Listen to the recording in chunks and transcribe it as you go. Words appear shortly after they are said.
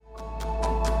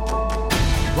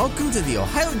Welcome to the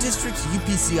Ohio District's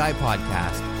UPCI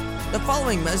podcast. The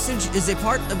following message is a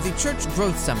part of the Church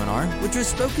Growth Seminar, which was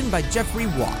spoken by Jeffrey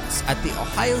Watts at the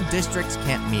Ohio District's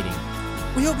camp meeting.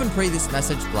 We hope and pray this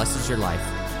message blesses your life.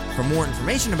 For more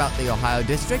information about the Ohio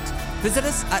District, visit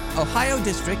us at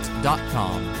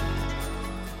ohiodistrict.com.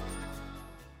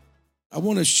 I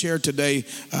want to share today,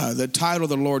 the title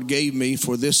the Lord gave me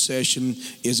for this session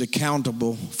is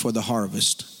Accountable for the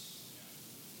Harvest.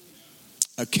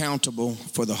 Accountable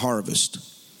for the harvest.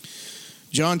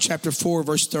 John chapter 4,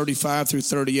 verse 35 through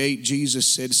 38, Jesus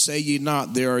said, "Say ye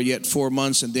not, there are yet 4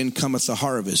 months, and then cometh the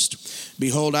harvest.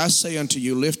 Behold, I say unto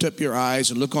you, lift up your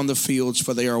eyes and look on the fields,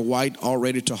 for they are white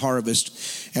already to harvest.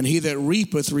 And he that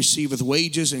reapeth receiveth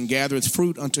wages, and gathereth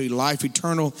fruit unto life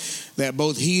eternal, that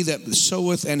both he that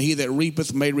soweth and he that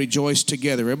reapeth may rejoice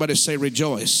together." Everybody say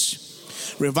rejoice.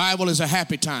 Revival is a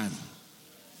happy time.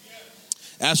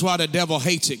 That's why the devil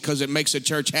hates it, because it makes the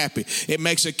church happy. It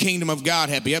makes the kingdom of God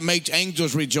happy. It makes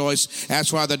angels rejoice.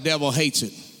 That's why the devil hates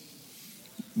it.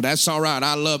 That's all right.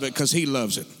 I love it because he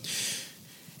loves it.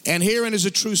 And herein is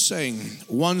a true saying,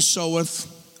 one soweth,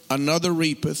 another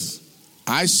reapeth.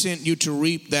 I sent you to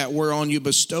reap that whereon you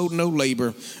bestowed no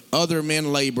labor. Other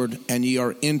men labored, and ye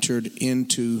are entered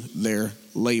into their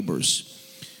labors.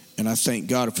 And I thank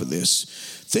God for this.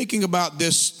 Thinking about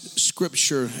this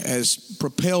scripture has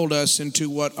propelled us into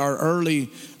what our early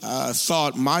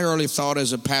thought, my early thought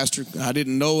as a pastor. I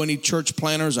didn't know any church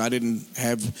planners. I didn't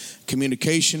have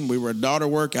communication. We were a daughter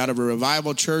work out of a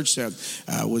revival church that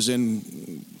was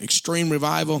in extreme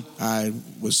revival. I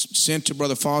was sent to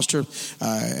Brother Foster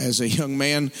as a young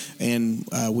man, and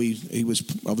I was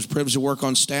privileged to work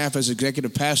on staff as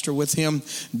executive pastor with him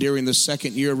during the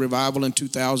second year of revival in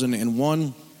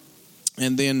 2001.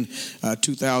 And then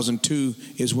 2002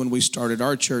 is when we started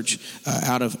our church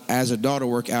as a daughter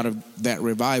work out of that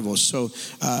revival. So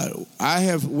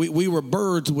we were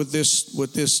birthed with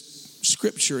this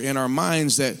scripture in our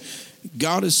minds that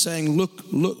God is saying, look,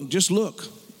 just look.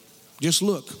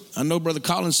 I know Brother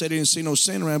Collins said he didn't see no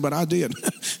sin around, but I did.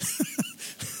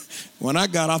 When I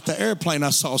got off the airplane,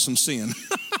 I saw some sin.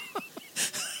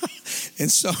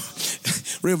 And so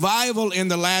revival in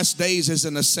the last days is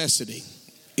a necessity.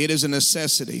 It is a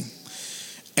necessity.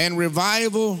 And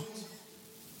revival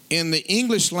in the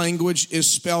English language is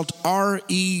spelled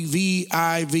R-E-V-I-V-A-L.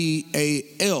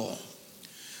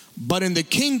 But in the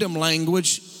kingdom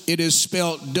language, it is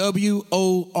spelled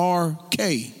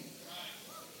W-O-R-K.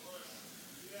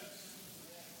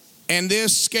 And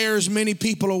this scares many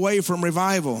people away from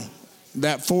revival,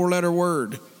 that four-letter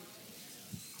word.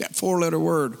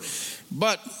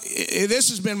 But this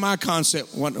has been my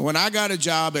concept. When I got a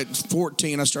job at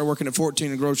 14, I started working at 14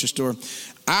 in a grocery store.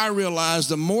 I realized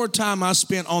the more time I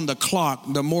spent on the clock,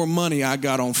 the more money I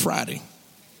got on Friday.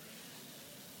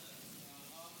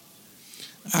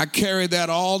 I carried that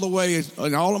all the way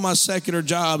in all of my secular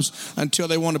jobs until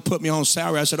they wanted to put me on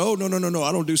salary. I said, "Oh, no,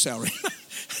 I don't do salary."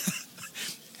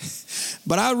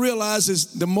 But I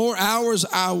realized the more hours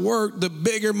I worked, the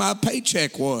bigger my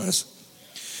paycheck was.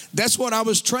 That's what I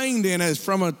was trained in as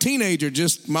from a teenager,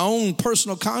 just my own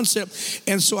personal concept.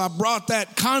 And so I brought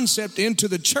that concept into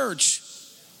the church.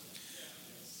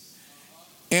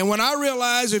 And when I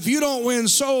realized if you don't win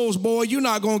souls, boy, you're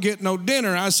not going to get no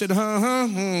dinner, I said,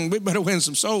 we better win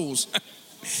some souls.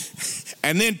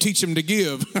 And then teach them to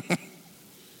give.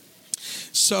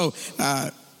 So,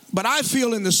 but I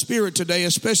feel in the spirit today,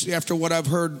 especially after what I've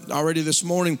heard already this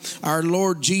morning, our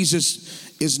Lord Jesus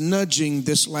is nudging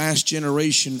this last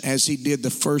generation as he did the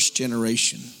first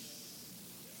generation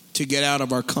to get out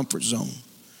of our comfort zone,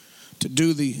 to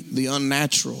do the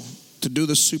unnatural, to do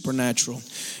the supernatural.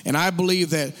 And I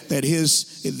believe that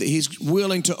he's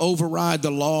willing to override the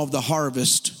law of the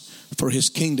harvest for his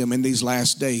kingdom in these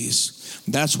last days.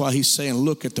 That's why he's saying,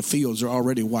 look at the fields, they're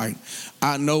already white.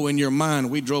 I know in your mind,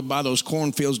 we drove by those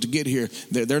cornfields to get here.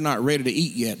 They're not ready to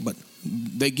eat yet, but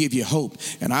they give you hope.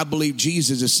 And I believe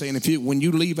Jesus is saying, when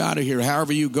you leave out of here,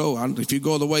 however you go, if you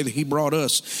go the way that he brought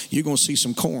us, you're going to see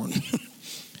some corn.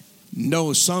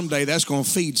 No, someday that's going to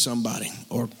feed somebody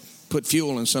or put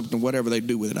fuel in something, whatever they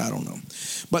do with it, I don't know.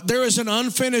 But there is an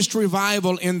unfinished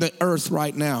revival in the earth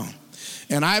right now.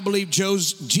 And I believe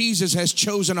Jesus has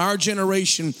chosen our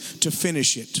generation to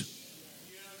finish it.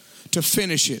 To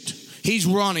finish it. He's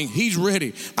running. He's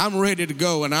ready. I'm ready to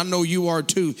go, and I know you are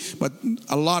too, but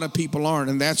a lot of people aren't,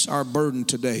 and that's our burden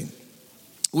today.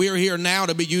 We are here now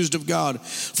to be used of God.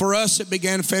 For us, it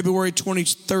began February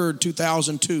 23rd,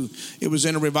 2002. It was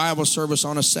in a revival service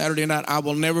on a Saturday night. I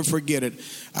will never forget it.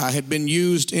 I had been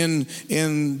used in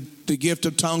the gift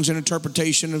of tongues and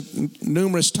interpretation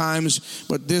numerous times,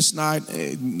 but this night,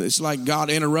 it's like God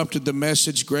interrupted the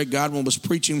message. Greg Godwin was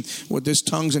preaching with this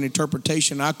tongues and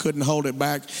interpretation. I couldn't hold it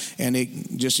back, and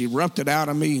it just erupted out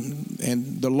of me.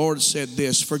 And the Lord said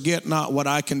this, "Forget not what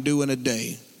I can do in a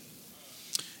day."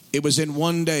 It was in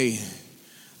one day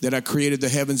that I created the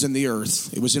heavens and the earth.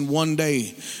 It was in one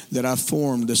day that I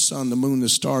formed the sun, the moon, the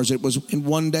stars. It was in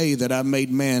one day that I made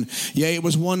man. Yea, it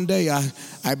was one day I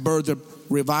birthed a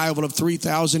revival of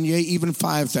 3,000, yea, even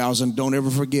 5,000. Don't ever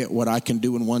forget what I can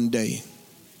do in one day.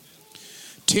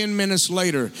 10 minutes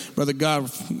later, Brother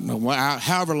God,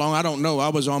 however long, I don't know, I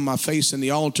was on my face in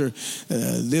the altar.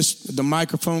 The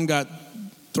microphone got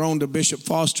thrown to Bishop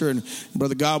Foster, and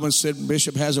Brother Godwin said,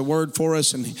 "Bishop has a word for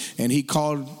us," and he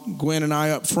called Gwen and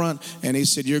I up front, and he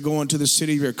said, "You're going to the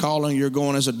city of your calling, you're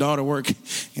going as a daughter work."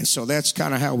 And so that's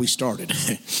kind of how we started.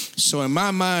 So in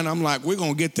my mind, I'm like, we're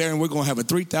going to get there and we're going to have a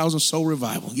 3,000 soul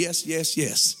revival. Yes, yes,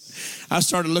 yes. I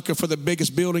started looking for the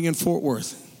biggest building in Fort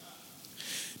Worth.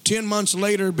 10 months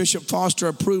later, Bishop Foster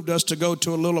approved us to go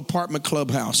to a little apartment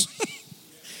clubhouse.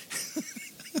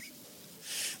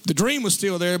 The dream was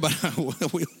still there, but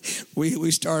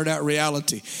we started out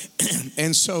reality.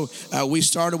 And so we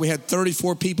had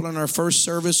 34 people in our first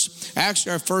service.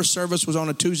 Actually, our first service was on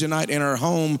a Tuesday night in our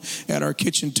home at our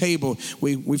kitchen table.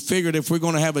 We figured if we're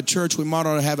going to have a church, we might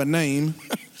ought to have a name.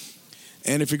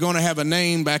 And if you're going to have a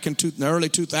name, back in the early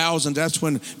 2000s, that's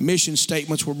when mission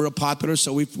statements were real popular.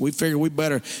 So we figured we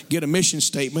better get a mission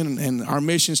statement. And our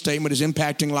mission statement is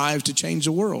impacting lives to change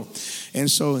the world.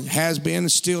 And so it has been,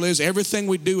 still is. Everything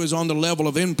we do is on the level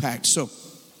of impact. So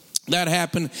that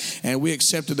happened, and we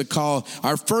accepted the call.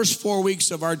 Our first 4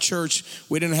 weeks of our church,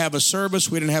 we didn't have a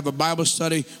service. We didn't have a Bible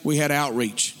study. We had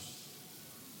outreach.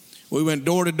 We went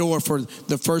door to door for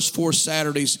the first 4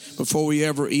 Saturdays before we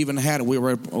ever even had it. We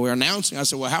were announcing. I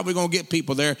said, well, how are we going to get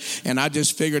people there? And I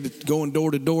just figured that going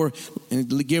door to door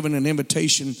and giving an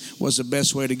invitation was the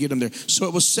best way to get them there. So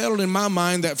it was settled in my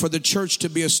mind that for the church to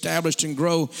be established and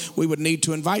grow, we would need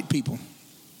to invite people.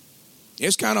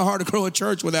 It's kind of hard to grow a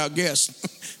church without guests.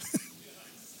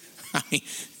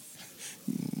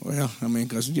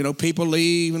 Because, people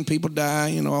leave and people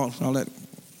die, all that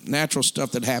natural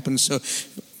stuff that happens. So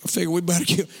I figure we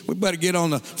better get on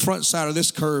the front side of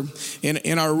this curve.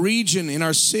 In our region, in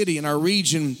our city, in our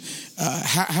region,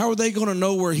 how are they going to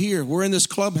know we're here? We're in this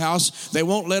clubhouse. They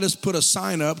won't let us put a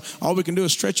sign up. All we can do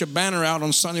is stretch a banner out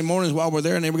on Sunday mornings while we're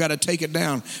there, and then we got to take it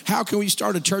down. How can we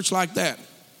start a church like that?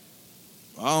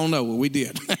 I don't know. Well, we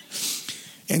did.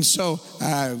 And so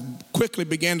I quickly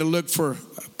began to look for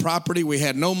property. We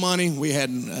had no money. We had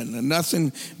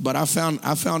nothing. But I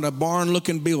found a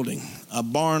barn-looking building.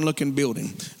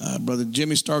 Brother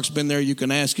Jimmy Stark's been there. You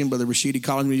can ask him. Brother Rashidi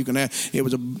Collins, you can ask. It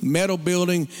was a metal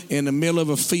building in the middle of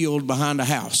a field behind a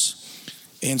house.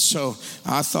 And so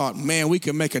I thought, man, we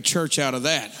could make a church out of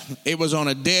that. It was on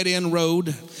a dead-end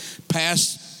road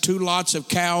past 2 lots of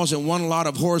cows and 1 lot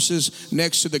of horses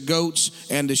next to the goats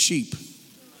and the sheep.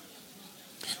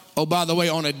 Oh, by the way,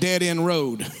 on a dead-end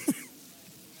road.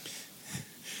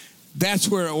 That's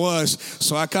where it was.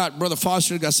 So I got Brother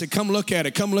Foster. I said, come look at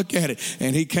it.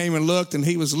 And he came and looked, and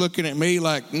he was looking at me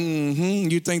like,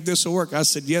 you think this will work? I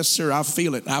said, yes, sir. I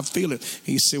feel it.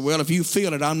 He said, well, if you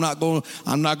feel it, I'm not going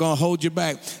to hold you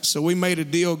back. So we made a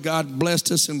deal. God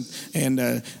blessed us,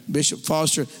 and Bishop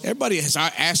Foster. Everybody has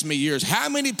asked me years, how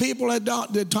many people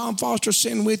did Tom Foster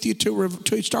send with you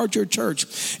to start your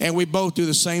church? And we both do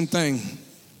the same thing.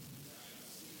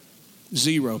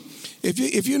 0.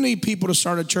 If you need people to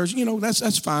start a church,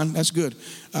 that's fine. That's good.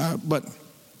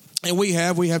 And we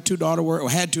have 2 daughters.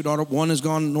 We had 2 daughters. One has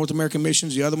gone to North American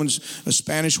Missions. The other one's a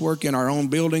Spanish work in our own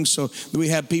building. So we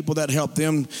have people that help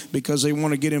them because they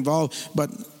want to get involved.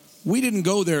 But we didn't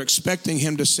go there expecting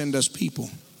him to send us people.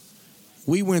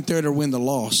 We went there to win the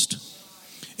lost.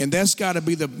 And that's got to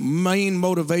be the main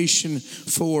motivation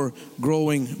for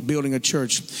building a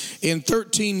church. In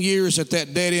 13 years at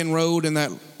that dead-end road and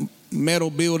that metal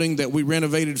building that we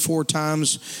renovated 4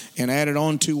 times and added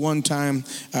on to 1 time,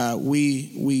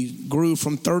 we grew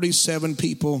from 37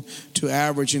 people to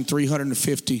averaging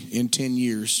 350 in 10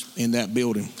 years in that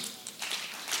building.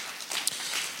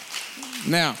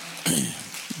 Now,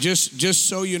 just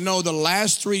so you know, the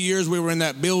last 3 years we were in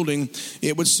that building,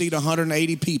 it would seat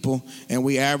 180 people, and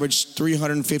we averaged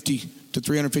 350 to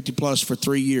 350 plus for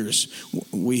 3 years.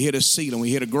 We hit a ceiling.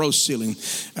 We hit a growth ceiling.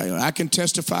 I can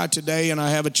testify today, and I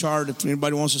have a chart if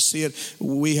anybody wants to see it.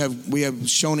 We have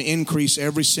shown an increase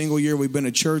every single year we've been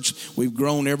a church. We've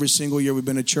grown every single year we've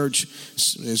been a church,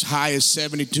 as high as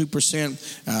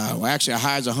 72%. Actually, as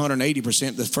high as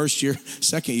 180% the first year,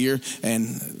 second year, and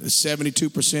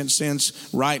 72%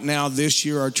 since. Right now, this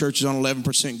year, our church is on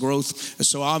 11% growth.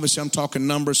 So obviously, I'm talking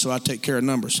numbers, so I take care of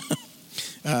numbers.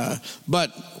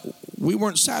 But we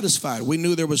weren't satisfied. We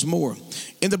knew there was more.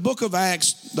 In the book of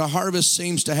Acts, the harvest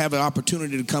seems to have an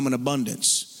opportunity to come in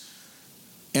abundance.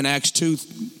 In Acts 2,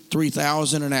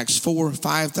 3,000. In Acts 4,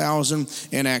 5,000.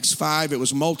 In Acts 5, it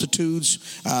was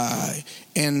multitudes.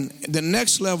 And the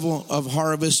next level of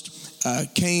harvest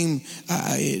came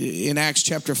in Acts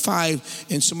chapter 5,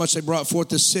 and so much they brought forth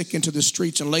the sick into the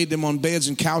streets and laid them on beds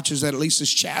and couches, that at least the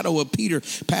shadow of Peter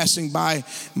passing by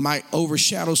might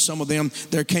overshadow some of them.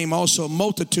 There came also a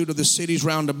multitude of the cities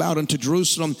round about unto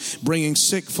Jerusalem, bringing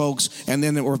sick folks, and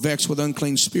then they were vexed with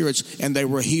unclean spirits, and they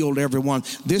were healed everyone.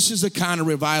 This is the kind of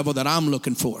revival that I'm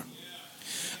looking for.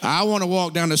 I want to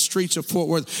walk down the streets of Fort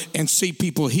Worth and see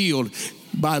people healed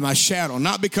by my shadow,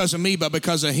 not because of me, but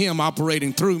because of him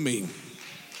operating through me.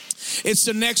 It's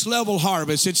the next level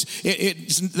harvest.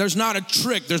 There's not a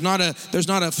trick. There's not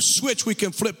a switch we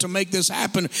can flip to make this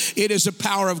happen. It is the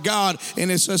power of God, and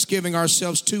it's us giving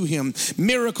ourselves to him.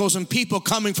 Miracles and people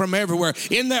coming from everywhere.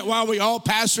 Isn't that why we all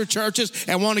pastor churches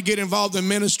and want to get involved in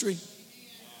ministry?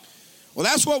 Well,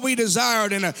 that's what we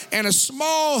desired, and a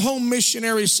small home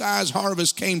missionary size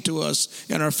harvest came to us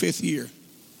in our 5th year.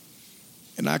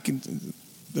 And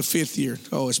the 5th year,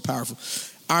 oh, it's powerful.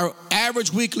 Our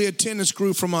average weekly attendance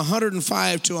grew from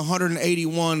 105 to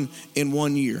 181 in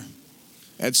 1 year.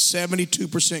 That's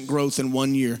 72% growth in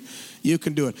 1 year. You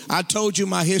can do it. I told you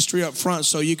my history up front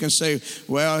so you can say,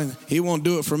 well, he won't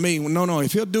do it for me. Well, no.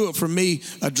 If he'll do it for me,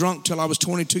 a drunk till I was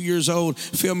 22 years old,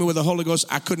 fill me with the Holy Ghost.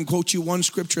 I couldn't quote you one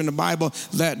scripture in the Bible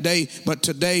that day, but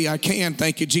today I can.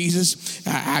 Thank you, Jesus.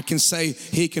 I can say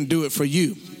he can do it for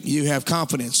you. You have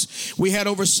confidence. We had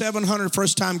over 700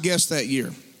 first-time guests that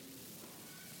year.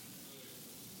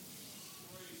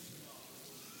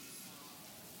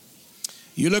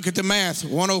 You look at the math,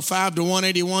 105 to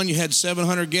 181, you had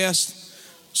 700 guests.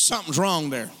 Something's wrong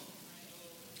there.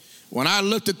 When I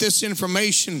looked at this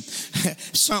information,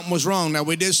 something was wrong. Now,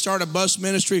 we did start a bus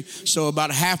ministry, so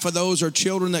about half of those are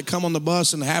children that come on the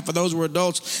bus and half of those were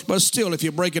adults. But still, if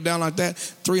you break it down like that,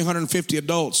 350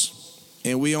 adults,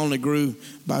 and we only grew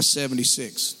by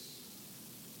 76.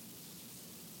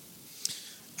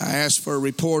 I asked for a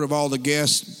report of all the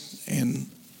guests, and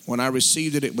when I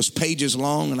received it, it was pages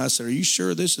long, and I said, are you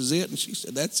sure this is it? And she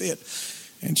said, that's it.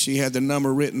 And she had the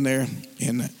number written there,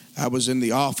 and I was in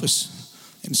the office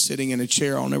and sitting in a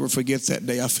chair. I'll never forget that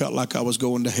day. I felt like I was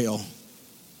going to hell.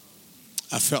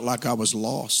 I felt like I was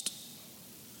lost.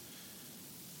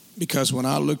 Because when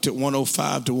I looked at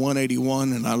 105 to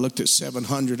 181 and I looked at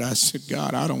 700, I said,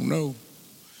 God, I don't know.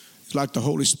 It's like the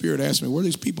Holy Spirit asked me, where are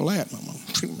these people at? And I'm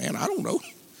like, man, I don't know.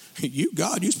 You,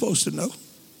 God, you're supposed to know.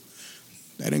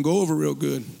 That didn't go over real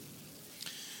good.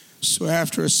 So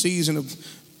after a season of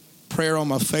prayer on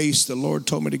my face, the Lord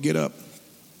told me to get up.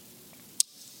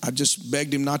 I just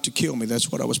begged him not to kill me.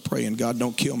 That's what I was praying. God,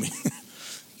 don't kill me.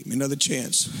 Give me another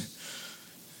chance.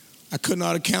 I could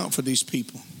not account for these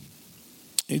people.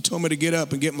 And he told me to get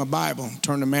up and get my Bible,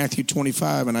 turn to Matthew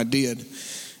 25, and I did.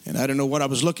 And I didn't know what I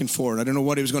was looking for. I didn't know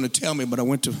what he was going to tell me, but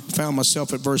I found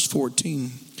myself at verse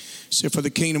 14. It said, for the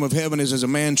kingdom of heaven is as a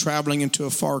man traveling into a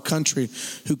far country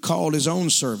who called his own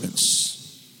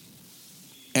servants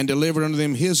and delivered unto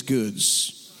them his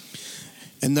goods.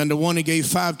 And then to one he gave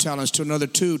 5 talents, to another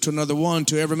 2, to another 1,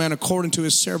 to every man according to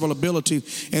his several ability,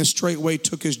 and straightway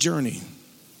took his journey.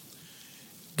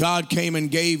 God came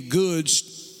and gave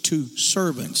goods to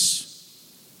servants.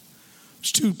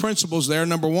 There's 2 principles there.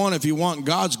 Number 1, if you want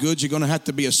God's goods, you're going to have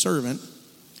to be a servant.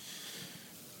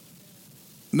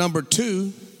 Number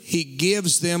 2, he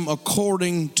gives them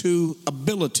according to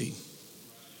ability.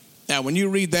 Now, when you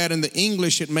read that in the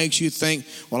English, it makes you think,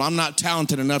 well, I'm not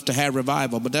talented enough to have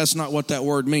revival. But that's not what that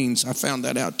word means. I found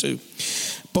that out too.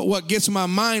 But what gets my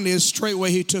mind is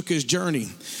straightway he took his journey.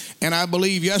 And I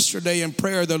believe yesterday in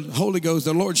prayer, the Holy Ghost,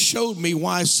 the Lord showed me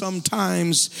why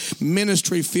sometimes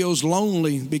ministry feels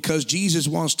lonely, because Jesus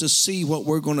wants to see what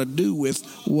we're going to do with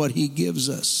what he gives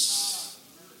us.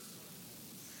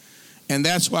 And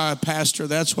that's why I pastor,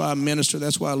 that's why I minister,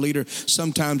 that's why I leader.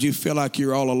 Sometimes you feel like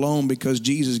you're all alone because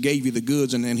Jesus gave you the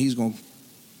goods and then he's going to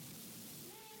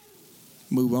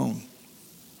move on.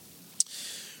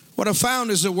 What I found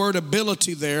is the word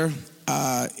ability there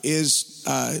is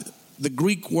the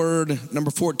Greek word, number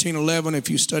 1411, if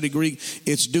you study Greek,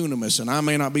 it's dunamis. And I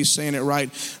may not be saying it right,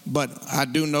 but I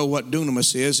do know what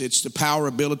dunamis is. It's the power,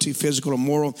 ability, physical or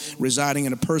moral, residing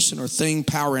in a person or thing,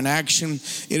 power in action.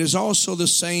 It is also the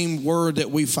same word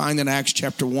that we find in Acts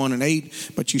chapter 1 and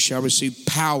 8, but you shall receive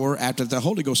power after the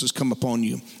Holy Ghost has come upon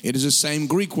you. It is the same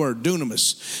Greek word,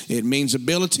 dunamis. It means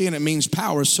ability and it means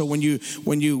power. So when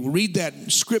you read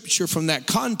that scripture from that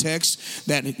context,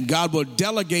 that God will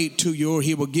delegate to you, or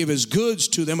he will give his goods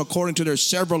to them according to their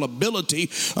several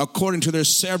ability, according to their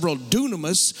several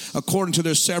dunamis, according to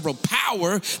their several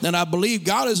power, then I believe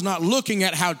God is not looking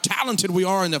at how talented we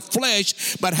are in the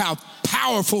flesh, but how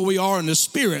powerful we are in the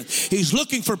spirit. He's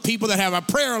looking for people that have a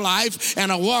prayer life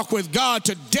and a walk with God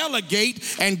to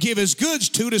delegate and give his goods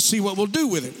to see what we'll do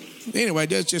with it. Anyway,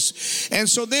 that's just, and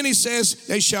so then he says,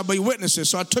 they shall be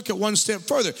witnesses. So I took it one step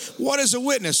further. What is a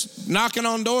witness? Knocking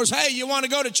on doors. Hey, you want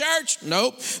to go to church?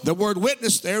 Nope. The word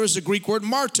witness there is the Greek word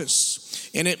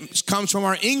martus. And it comes from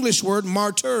our English word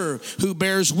martyr, who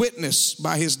bears witness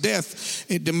by his death.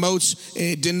 It denotes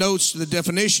the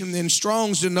definition in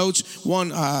Strong's denotes one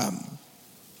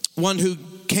who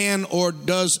can or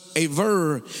does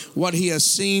aver what he has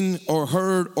seen or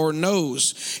heard or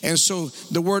knows. And so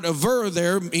the word aver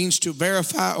there means to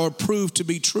verify or prove to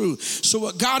be true. So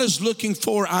what God is looking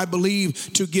for, I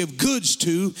believe, to give goods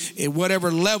to, at whatever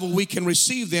level we can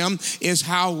receive them, is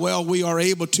how well we are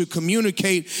able to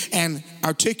communicate and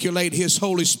articulate his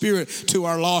Holy Spirit to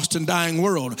our lost and dying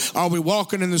world. Are we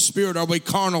walking in the Spirit? Are we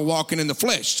carnal walking in the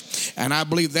flesh? And I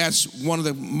believe that's one of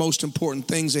the most important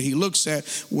things that he looks at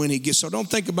when he gets. So don't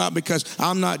think about, because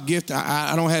I'm not gifted,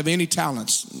 I don't have any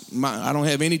talents. I don't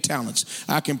have any talents.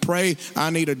 I can pray.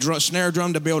 I need a snare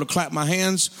drum to be able to clap my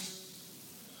hands.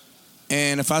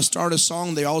 And if I start a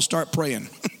song, they all start praying.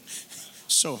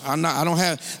 So I need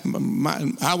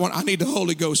the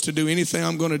Holy Ghost to do anything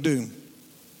I'm going to do.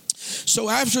 So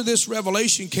after this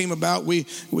revelation came about, we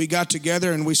got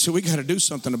together and we said, we got to do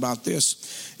something about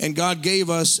this. And God gave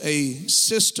us a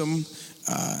system.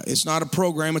 It's not a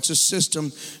program, it's a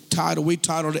system we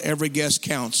titled Every Guest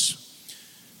Counts.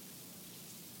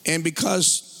 And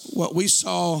because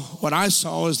what I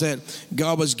saw is that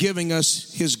God was giving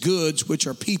us his goods, which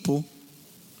are people,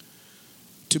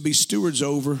 to be stewards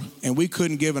over, and we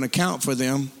couldn't give an account for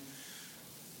them.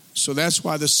 So that's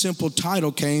why the simple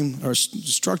title came, or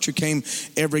structure came,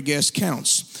 Every Guest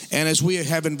Counts. And as we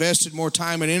have invested more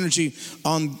time and energy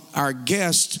on our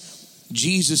guests,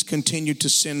 Jesus continued to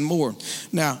send more.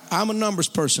 Now, I'm a numbers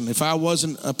person. If I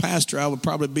wasn't a pastor, I would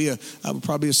probably be a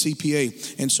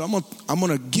CPA. And so I'm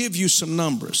going to give you some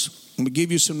numbers. I'm going to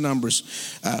give you some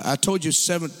numbers. I told you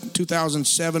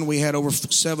 2007 we had over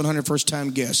 700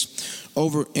 first-time guests.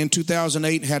 Over in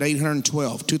 2008 had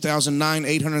 812. 2009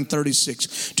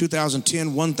 836.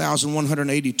 2010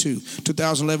 1,182.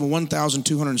 2011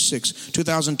 1,206.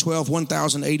 2012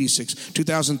 1,086.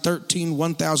 2013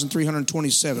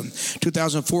 1,327.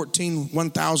 2014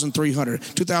 1,300.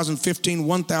 2015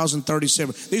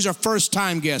 1,037. These are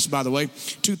first-time guests, by the way.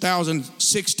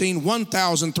 2016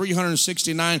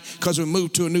 1,369. Because we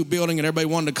moved to a new building and everybody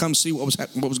wanted to come see what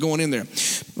was going in there.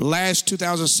 Last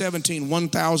 2017,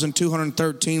 1,213,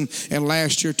 and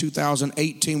last year,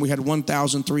 2018, we had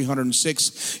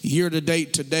 1,306. Year to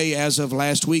date, today, as of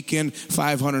last weekend,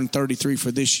 533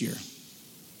 for this year.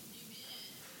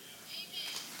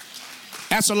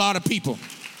 That's a lot of people.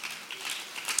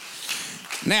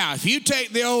 Now, if you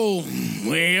take the old,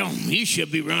 well, you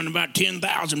should be running about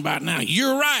 10,000 by now.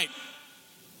 You're right.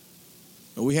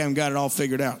 But we haven't got it all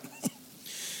figured out.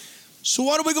 So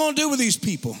what are we going to do with these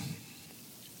people?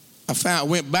 I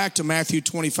went back to Matthew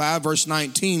 25, verse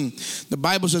 19. The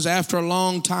Bible says, after a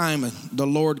long time, the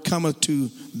Lord cometh to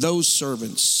those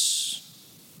servants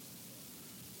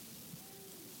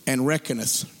and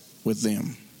reckoneth with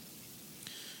them.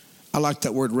 I like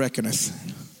that word, reckoneth.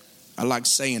 I like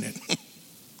saying it.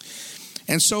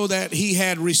 And so that he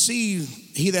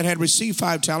that had received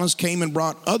 5 talents came and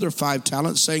brought other 5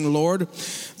 talents, saying, Lord,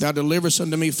 thou deliverest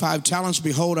unto me 5 talents.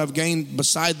 Behold, I've gained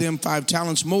beside them 5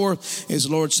 talents more. His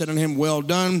Lord said unto him, well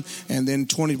done. And then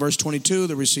verse 22,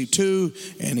 they received 2.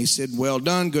 And he said, well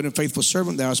done, good and faithful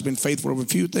servant. Thou hast been faithful over a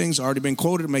few things. Already been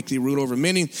quoted, make thee rule over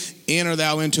many. Enter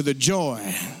thou into the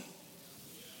joy.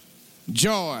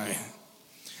 Joy.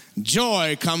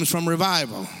 Joy comes from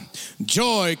revival.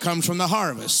 Joy comes from the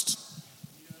harvest.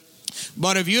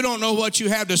 But if you don't know what you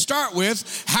have to start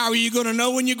with, how are you going to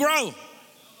know when you grow?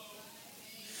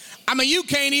 I mean, you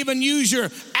can't even use your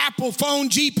Apple phone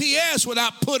GPS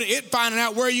without finding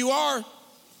out where you are.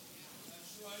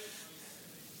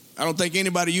 I don't think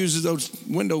anybody uses those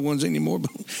window ones anymore,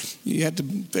 but you have to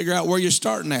figure out where you're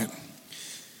starting at.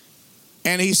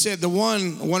 And he said, the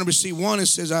one, wanted to receive one, it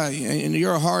says, and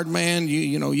you're a hard man.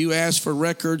 You asked for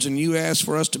records and you asked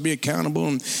for us to be accountable.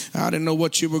 And I didn't know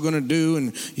what you were going to do.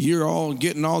 And you're all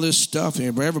getting all this stuff.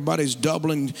 And everybody's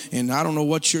doubling. And I don't know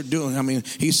what you're doing. I mean,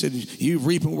 he said, you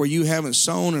reaping where you haven't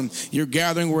sown. And you're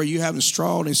gathering where you haven't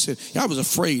strawed. And he said, I was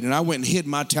afraid. And I went and hid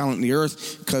my talent in the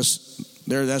earth because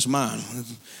that's mine.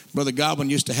 Brother Godwin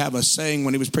used to have a saying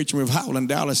when he was preaching revival in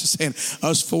Dallas, saying,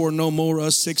 us 4 no more,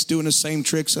 us 6 doing the same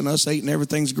tricks, and us 8 and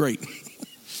everything's great.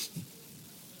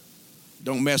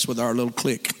 Don't mess with our little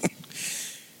clique.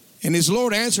 And his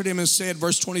Lord answered him and said,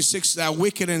 verse 26, thou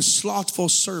wicked and slothful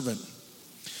servant,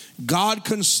 God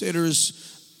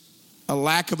considers a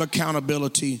lack of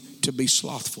accountability to be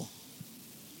slothful.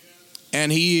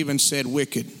 And he even said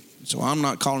wicked. So I'm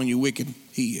not calling you wicked,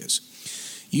 he is.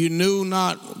 You know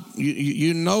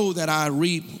that I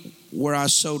reap where I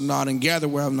sowed not and gather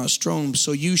where I have not strown.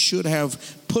 So you should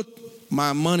have put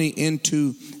my money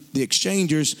into the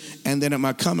exchangers, and then at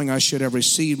my coming I should have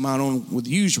received mine own with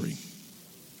usury.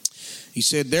 He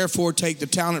said, therefore take the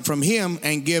talent from him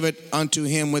and give it unto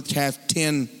him which hath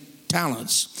 10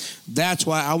 talents. That's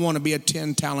why I want to be a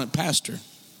 10-talent pastor.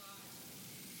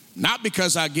 Not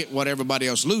because I get what everybody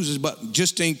else loses, but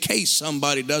just in case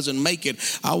somebody doesn't make it,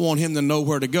 I want him to know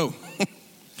where to go.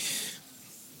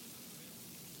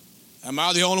 Am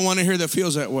I the only one in here that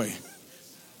feels that way?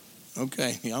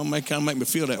 Okay, y'all kind of make me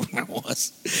feel that way. I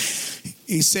was.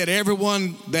 He said,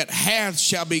 everyone that hath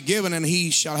shall be given, and he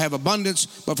shall have abundance,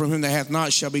 but from whom that hath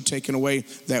not shall be taken away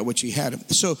that which he had.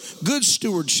 So good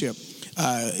stewardship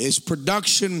is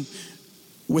production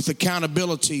with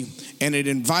accountability, and it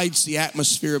invites the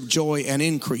atmosphere of joy and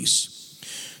increase.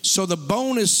 So the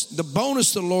bonus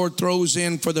the Lord throws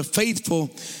in for the faithful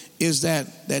is that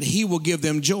he will give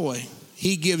them joy.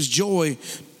 He gives joy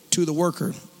to the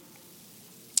worker,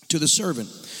 to the servant.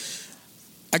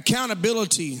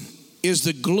 Accountability is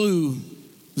the glue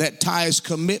that ties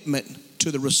commitment to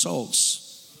the results.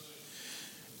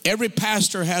 Every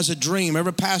pastor has a dream.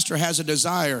 Every pastor has a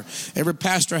desire. Every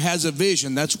pastor has a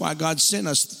vision. That's why God sent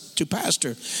us to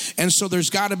pastor. And so there's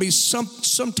got to be some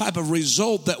type of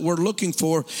result that we're looking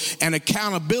for. And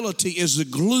accountability is the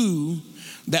glue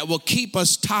that will keep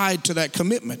us tied to that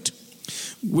commitment.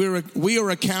 We are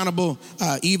accountable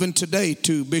even today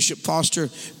to Bishop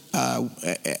Foster.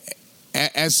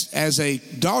 As a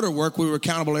daughter work, we were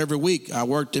accountable every week. I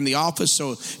worked in the office,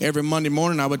 so every Monday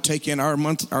morning I would take in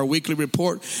our weekly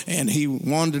report, and he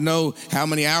wanted to know how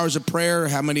many hours of prayer,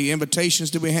 how many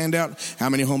invitations did we hand out, how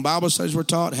many home Bible studies were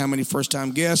taught, how many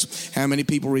first-time guests, how many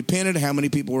people repented, how many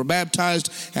people were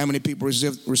baptized, how many people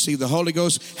received the Holy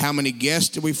Ghost, how many guests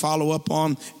did we follow up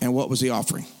on, and what was the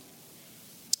offering.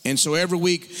 And so every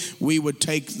week we would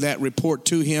take that report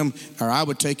to him, or I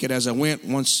would take it as I went.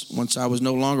 Once I was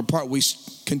no longer part, we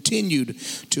continued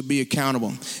to be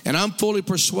accountable. And I'm fully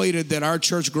persuaded that our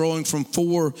church growing from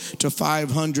 4 to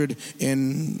 500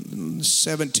 in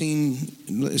 16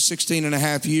 and a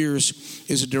half years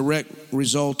is a direct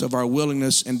result of our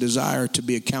willingness and desire to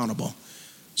be accountable.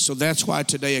 So that's why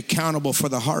today accountable for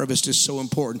the harvest is so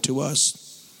important to us.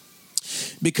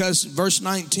 Because verse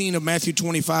 19 of Matthew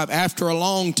 25, after a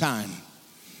long time,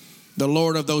 the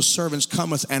Lord of those servants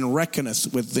cometh and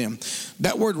reckoneth with them.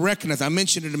 That word reckoneth, I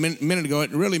mentioned it a minute ago,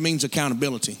 it really means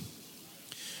accountability.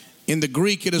 In the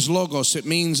Greek, it is logos. It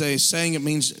means it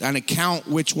means an account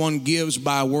which one gives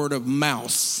by word of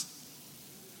mouth.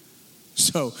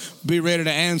 So be ready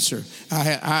to answer.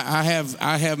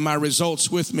 I have my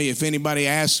results with me. If anybody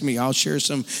asks me, I'll share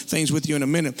some things with you in a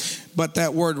minute. But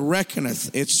that word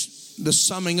reckoneth, it's the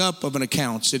summing up of an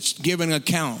account. It's giving an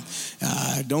account.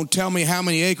 Don't tell me how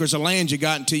many acres of land you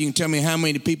got until you can tell me how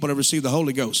many people have received the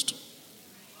Holy Ghost.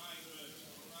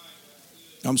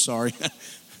 I'm sorry.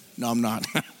 No, I'm not.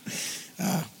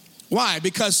 Why?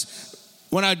 Because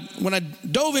when I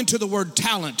dove into the word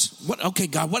talent, okay,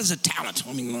 God, what is a talent?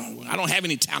 I mean, I don't have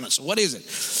any talent, so what is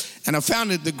it? And I found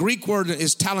that the Greek word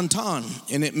is talenton,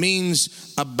 and it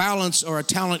means a balance or a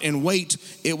talent in weight.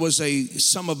 It was a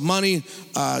sum of money,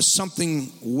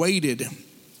 something weighted,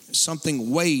 something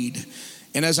weighed.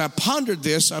 And as I pondered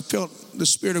this, I felt the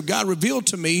Spirit of God revealed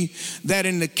to me that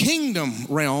in the kingdom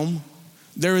realm,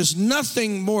 there is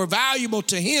nothing more valuable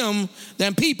to him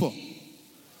than people.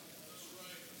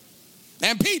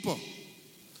 And people.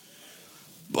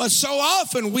 But so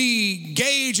often we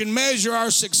gauge and measure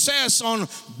our success on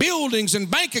buildings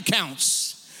and bank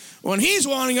accounts when he's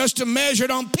wanting us to measure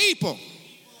it on people.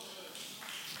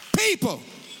 People.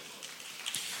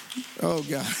 Oh,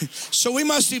 God. So we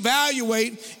must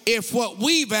evaluate if what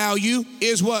we value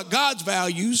is what God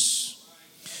values.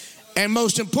 And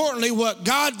most importantly, what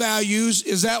God values,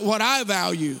 is that what I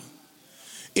value?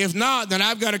 If not, then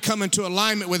I've got to come into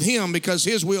alignment with him because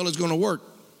his will is going to work.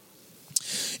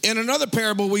 In another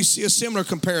parable, we see a similar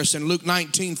comparison. Luke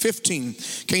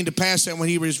 19:15. Came to pass that when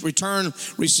he was returned,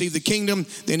 received the kingdom,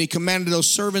 then he commanded those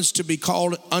servants to be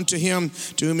called unto him,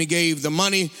 to whom he gave the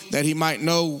money, that he might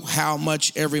know how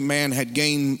much every man had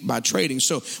gained by trading.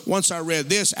 So once I read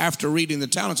this, after reading the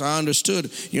talents, I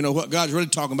understood, what God's really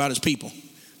talking about is people.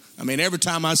 I mean, every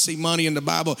time I see money in the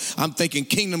Bible, I'm thinking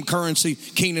kingdom currency.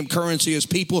 Kingdom currency is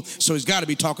people, so he's got to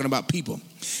be talking about people.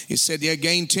 He said, "You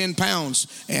gained 10 pounds.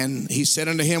 And he said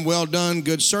unto him, Well done,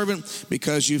 good servant,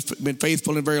 because you've been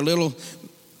faithful in very little.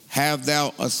 Have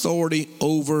thou authority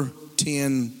over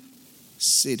 10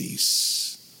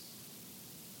 cities."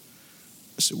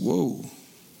 I said, whoa.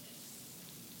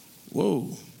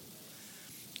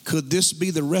 Could this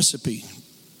be the recipe,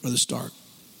 Brother Stark,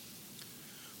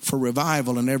 for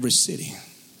revival in every city?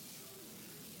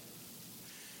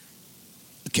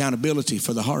 Accountability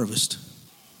for the harvest.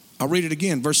 I'll read it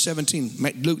again, verse 17,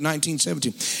 Luke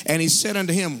 19:17. And he said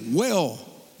unto him, Well,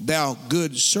 thou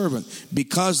good servant,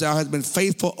 because thou hast been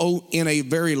faithful in a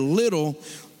very little,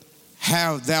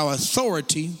 have thou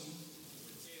authority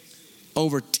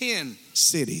over 10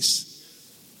 cities.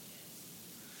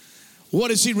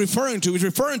 What is he referring to? He's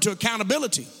referring to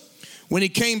accountability. When he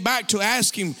came back to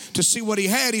ask him to see what he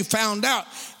had, he found out.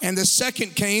 And the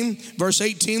second came, verse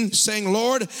 18, saying,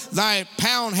 Lord, thy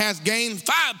pound hath gained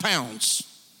 5 pounds.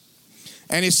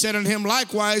 And he said unto him,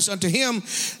 Likewise unto him,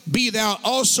 be thou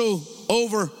also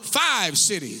over 5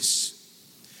 cities.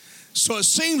 So it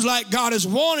seems like God is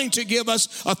wanting to give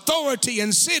us authority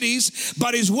in cities,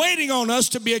 but he's waiting on us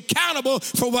to be accountable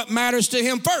for what matters to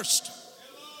him first.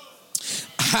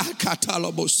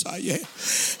 Hallelujah.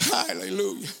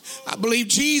 I believe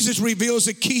Jesus reveals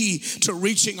the key to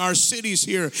reaching our cities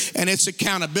here, and it's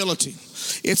accountability.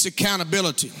 It's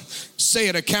accountability. Say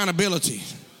it, accountability.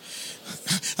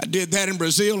 I did that in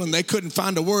Brazil and they couldn't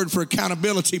find a word for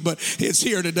accountability, but it's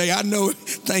here today. I know it.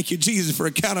 Thank you, Jesus, for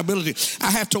accountability.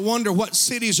 I have to wonder what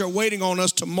cities are waiting on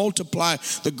us to multiply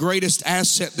the greatest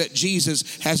asset that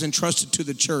Jesus has entrusted to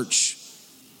the church.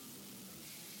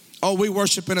 Oh, we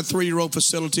worship in a 3-year-old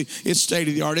facility. It's state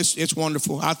of the art. It's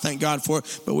wonderful. I thank God for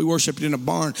it. But we worshiped in a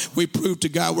barn. We proved to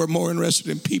God we're more interested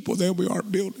in people than we are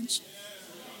buildings.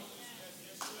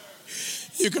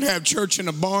 You can have church in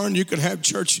a barn. You can have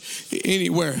church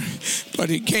anywhere. But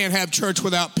you can't have church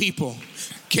without people.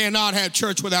 Cannot have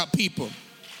church without people.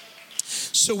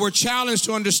 So we're challenged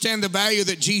to understand the value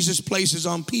that Jesus places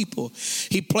on people.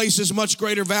 He places much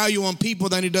greater value on people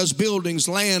than he does buildings,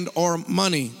 land, or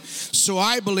money. So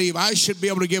I believe I should be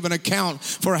able to give an account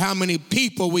for how many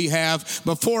people we have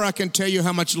before I can tell you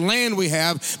how much land we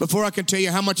have, before I can tell you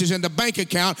how much is in the bank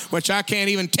account, which I can't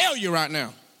even tell you right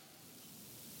now.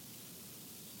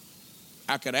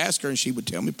 I could ask her and she would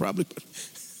tell me probably, but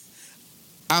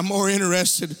I'm more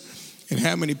interested in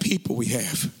how many people we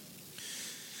have.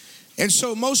 And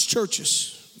so most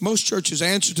churches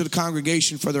answer to the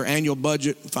congregation for their annual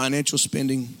budget, financial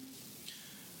spending.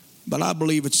 But I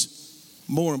believe it's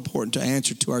more important to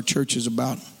answer to our churches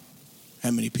about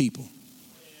how many people.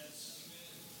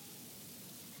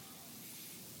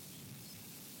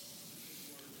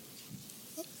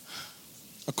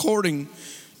 According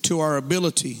to our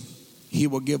ability, he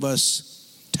will give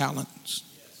us talents.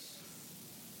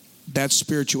 That's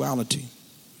spirituality.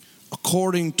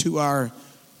 According to our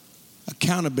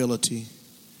accountability,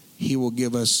 he will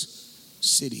give us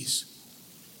cities.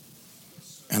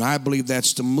 And I believe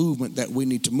that's the movement that we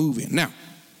need to move in. Now,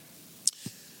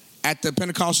 at the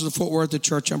Pentecostals of Fort Worth, the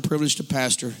church I'm privileged to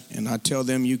pastor, and I tell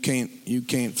them you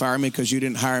can't fire me because you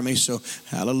didn't hire me. So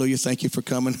hallelujah, thank you for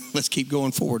coming. Let's keep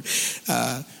going forward.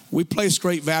 We place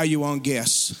great value on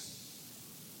guests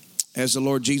as the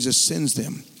Lord Jesus sends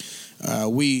them.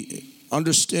 We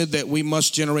understood that we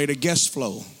must generate a guest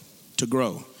flow to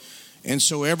grow. And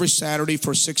so every Saturday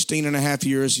for 16 and a half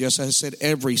years, yes, I said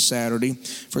every Saturday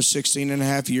for 16 and a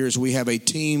half years, we have a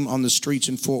team on the streets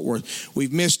in Fort Worth.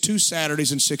 We've missed 2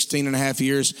 Saturdays in 16 and a half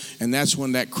years, and that's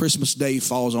when that Christmas Day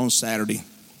falls on Saturday.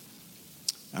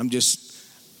 I'm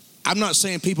not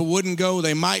saying people wouldn't go.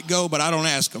 They might go, but I don't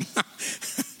ask them.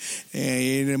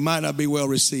 And it might not be well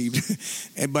received.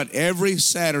 But every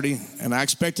Saturday, and I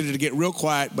expected it to get real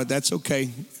quiet, but that's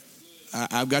okay.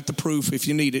 I've got the proof if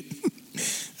you need it.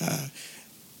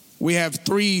 We have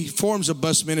 3 forms of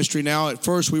bus ministry now. At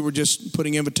first, we were just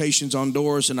putting invitations on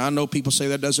doors, and I know people say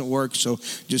that doesn't work, so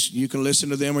just you can listen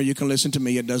to them or you can listen to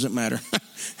me. It doesn't matter.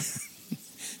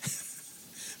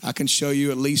 I can show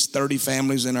you at least 30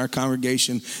 families in our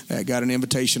congregation that got an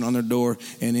invitation on their door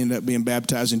and ended up being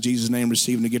baptized in Jesus' name,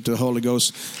 receiving the gift of the Holy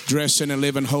Ghost, dressing and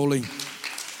living holy.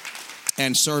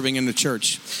 and serving in the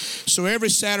church. So every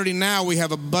Saturday now we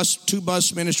have two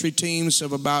bus ministry teams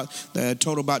of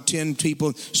total about 10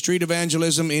 people. Street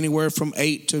evangelism, anywhere from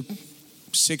 8 to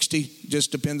 60,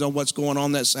 just depends on what's going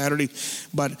on that Saturday.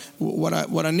 But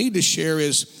what I need to share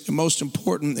is most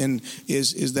important, and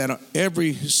is that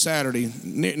every Saturday,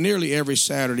 nearly every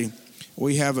Saturday,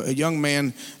 we have a young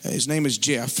man. His name is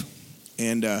Jeff,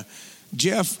 and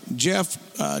Jeff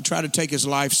tried to take his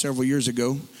life several years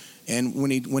ago. And when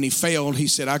he failed, he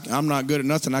said, I'm not good at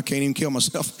nothing. I can't even kill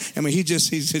myself. I mean, he's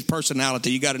his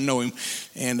personality. You got to know him.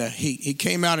 And he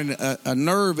came out in a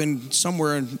nerve and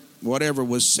somewhere in whatever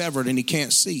was severed, and he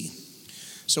can't see.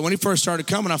 So when he first started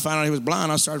coming, I found out he was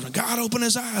blind. I started, God, open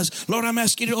his eyes. Lord, I'm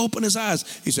asking you to open his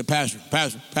eyes. He said, Pastor,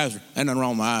 ain't nothing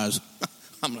wrong with my eyes.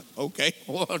 I'm like, okay,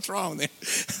 what's wrong then?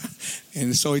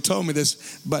 And so he told me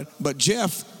this. But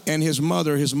Jeff and his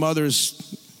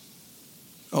mother's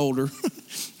older.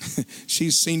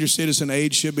 She's senior citizen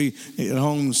age. She'll be at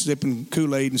home sipping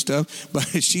Kool-Aid and stuff.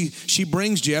 But she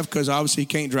brings Jeff, because obviously he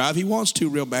can't drive. He wants to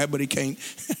real bad, but he can't.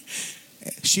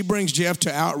 She brings Jeff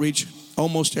to outreach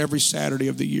almost every Saturday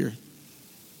of the year.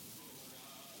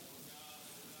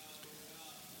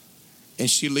 And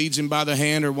she leads him by the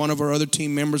hand, or one of our other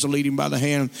team members will lead him by the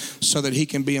hand so that he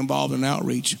can be involved in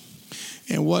outreach.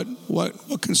 And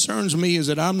what concerns me is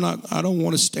that I don't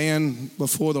want to stand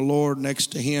before the Lord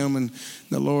next to him and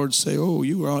the Lord say, oh,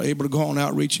 you were able to go on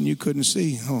outreach and you couldn't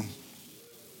see. Oh.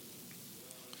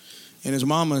 And his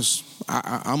mama's,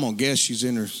 I'm going to guess she's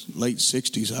in her late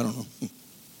 60s. I don't know.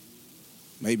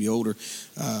 Maybe older.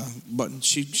 But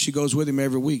she goes with him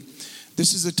every week.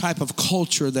 This is the type of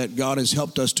culture that God has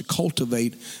helped us to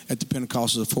cultivate at the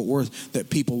Pentecostals of Fort Worth, that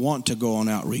people want to go on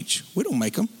outreach. We don't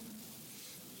make them.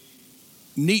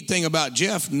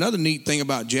 Another neat thing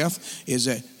about Jeff is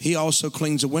that he also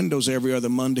cleans the windows every other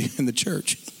Monday in the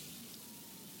church.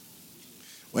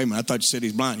 Wait a minute, I thought you said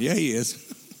he's blind. Yeah, he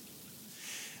is.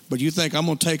 But you think I'm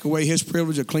going to take away his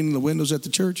privilege of cleaning the windows at the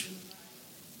church?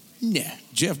 Nah,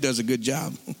 Jeff does a good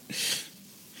job.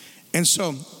 And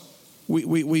so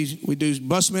we do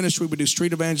bus ministry, we do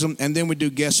street evangelism, and then we do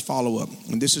guest follow-up.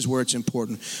 And this is where it's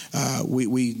important.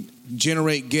 We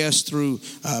generate guests through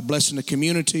blessing the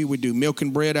community. We do milk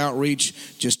and bread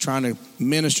outreach, just trying to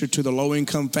minister to the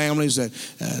low-income families. That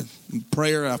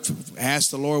prayer, I've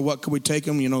asked the Lord, what could we take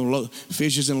them?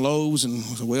 Fishes and loaves, and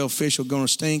well, fish are going to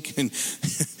stink, and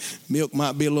milk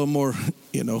might be a little more,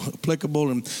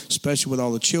 applicable, and especially with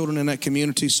all the children in that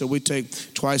community. So we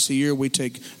take, twice a year, we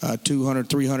take 200,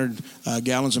 300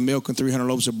 gallons of milk and 300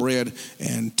 loaves of bread,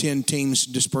 and 10 teams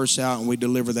disperse out, and we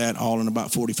deliver that all in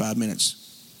about 45 minutes.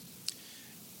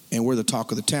 And we're the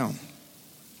talk of the town.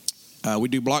 We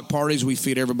do block parties. We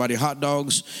feed everybody hot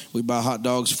dogs. We buy hot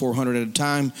dogs 400 at a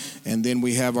time. And then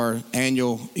we have our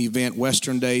annual event,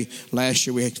 Western Day. Last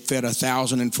year we fed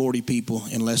 1,040 people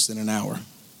in less than an hour.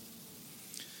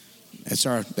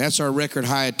 That's our record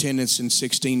high attendance in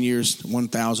 16 years,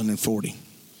 1,040.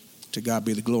 To God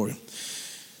be the glory.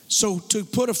 So to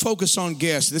put a focus on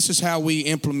guests, this is how we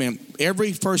implement.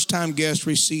 Every first-time guest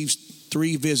receives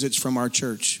 3 visits from our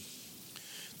church.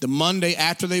 The Monday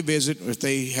after they visit, if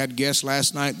they had guests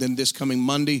last night, then this coming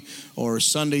Monday or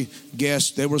Sunday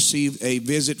guests, they will receive a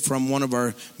visit from one of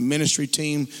our ministry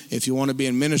team. If you want to be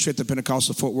in ministry at the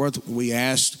Pentecostal Fort Worth, we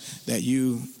ask that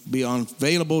you be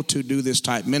available to do this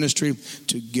type ministry,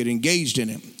 to get engaged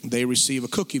in it. They receive a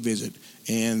cookie visit.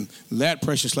 And that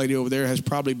precious lady over there has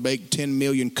probably baked 10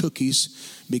 million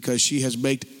cookies, because she has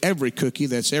baked every cookie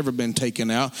that's ever been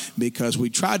taken out, because we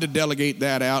tried to delegate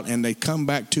that out and they come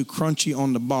back too crunchy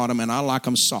on the bottom, and I like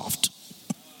them soft.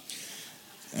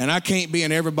 And I can't be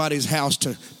in everybody's house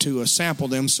to sample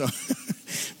them, so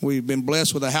we've been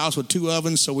blessed with a house with 2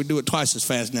 ovens, so we do it twice as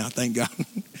fast now, thank God.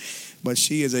 But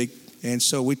she is and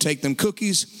so we take them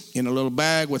cookies in a little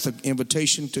bag with an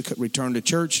invitation to return to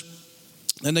church.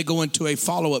 Then they go into a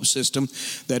follow-up system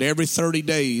that every 30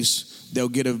 days they'll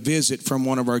get a visit from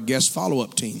one of our guest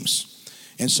follow-up teams.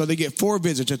 And so they get 4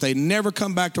 visits. If they never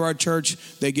come back to our church,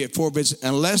 they get 4 visits.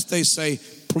 Unless they say,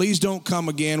 please don't come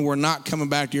again, we're not coming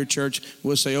back to your church,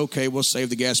 we'll say, okay, we'll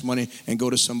save the gas money and go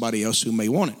to somebody else who may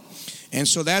want it. And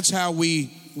so that's how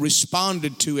we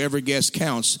responded to every guest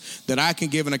counts, that I can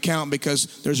give an account,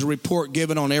 because there's a report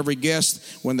given on every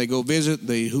guest when they go visit.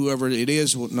 Whoever it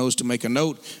is knows to make a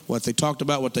note what they talked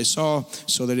about, what they saw,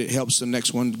 so that it helps the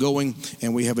next one going.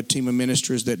 And we have a team of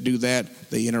ministers that do that.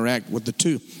 They interact with the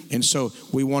 2. And so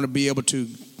I want to be able to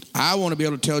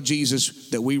tell Jesus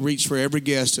that we reach for every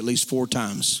guest at least 4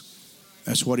 times.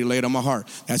 That's what he laid on my heart.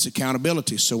 That's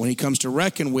accountability. So when he comes to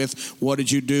reckon with, what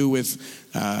did you do with,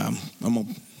 I'm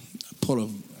going to pull a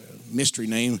mystery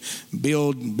name,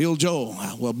 Bill Joel.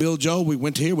 Well, Bill Joel, we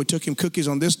went here, we took him cookies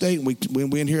on this date, and we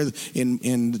went here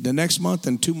in the next month,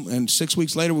 and 6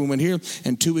 weeks later we went here,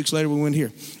 and 2 weeks later we went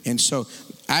here. And so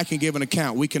I can give an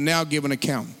account. We can now give an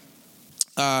account.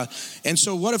 And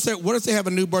so what if they have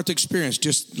a new birth experience?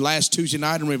 Just last Tuesday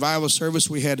night in revival service,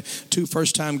 we had 2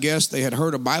 first-time guests. They had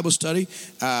heard a Bible study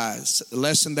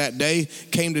lesson that day,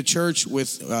 came to church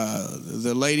with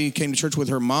the lady came to church with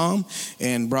her mom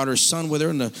and brought her son with her,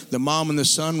 and the mom and the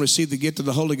son received the gift of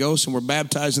the Holy Ghost and were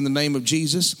baptized in the name of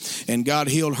Jesus, and God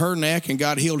healed her neck and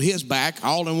God healed his back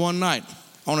all in one night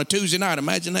on a Tuesday night.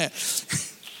 Imagine that.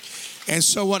 And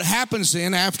so what happens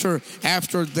then after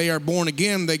they are born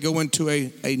again, they go into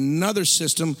another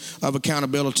system of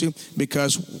accountability,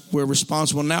 because we're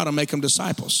responsible now to make them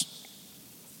disciples.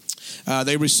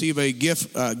 They receive a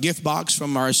gift box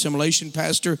from our assimilation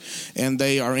pastor, and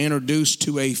they are introduced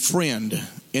to a friend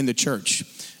in the church.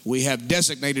 We have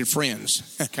designated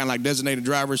friends, kind of like designated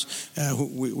drivers.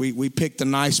 We pick the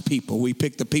nice people. We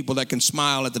pick the people that can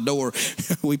smile at the door.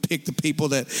 We pick the people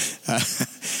that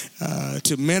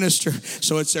to minister.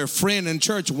 So it's their friend in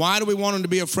church. Why do we want them to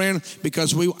be a friend?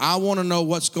 Because I want to know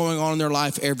what's going on in their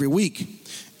life every week.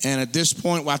 And at this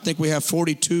point, I think we have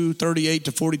 38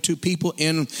 to 42 people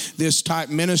in this type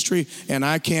ministry. And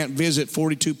I can't visit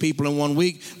 42 people in 1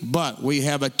 week. But we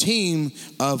have a team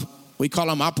of, we call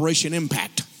them Operation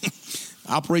Impact.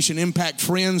 Operation Impact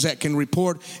friends that can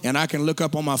report, and I can look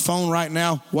up on my phone right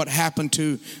now what happened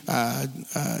to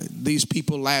these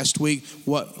people last week,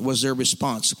 what was their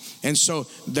response. And so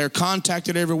they're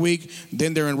contacted every week,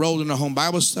 then they're enrolled in a home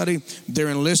Bible study, they're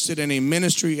enlisted in a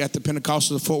ministry at the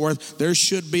Pentecostals of Fort Worth. There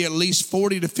should be at least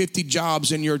 40 to 50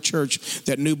 jobs in your church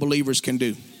that new believers can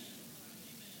do.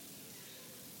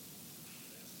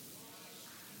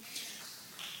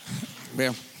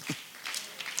 Well,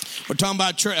 we're talking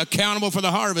about church, accountable for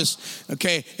the harvest.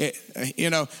 Okay,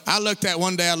 I looked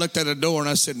at a door and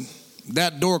I said,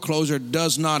 that door closer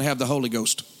does not have the Holy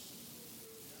Ghost.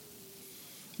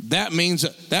 That means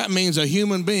a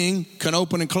human being can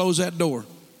open and close that door.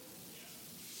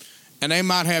 And they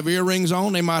might have earrings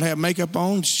on, they might have makeup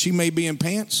on, she may be in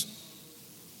pants.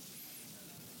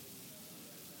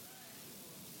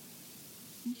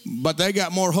 But they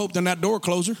got more hope than that door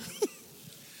closer.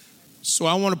 So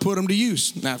I want to put them to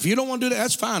use. Now, if you don't want to do that,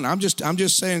 that's fine. I'm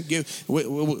just saying,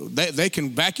 they can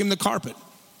vacuum the carpet.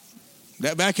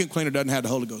 That vacuum cleaner doesn't have the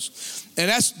Holy Ghost. And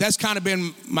that's kind of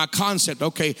been my concept.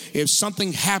 Okay, if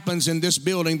something happens in this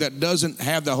building that doesn't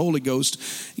have the Holy Ghost,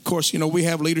 of course, we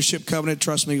have leadership covenant.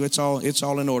 Trust me, it's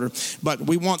all in order. But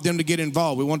we want them to get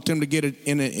involved. We want them to get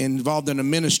involved in a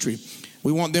ministry.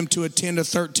 We want them to attend a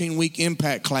 13-week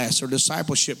impact class or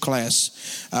discipleship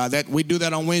class. That we do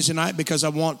that on Wednesday night because I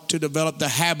want to develop the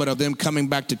habit of them coming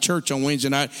back to church on Wednesday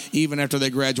night, even after they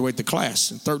graduate the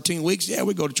class. In 13 weeks, yeah,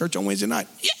 we go to church on Wednesday night.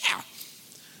 Yeah.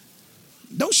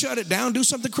 Don't shut it down. Do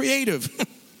something creative.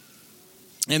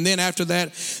 And then after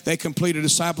that, they complete a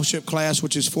discipleship class,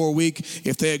 which is 4 weeks.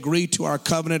 If they agree to our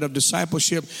covenant of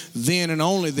discipleship, then and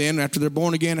only then, after they're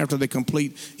born again, after they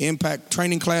complete impact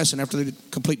training class, and after they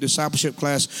complete discipleship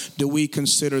class, do we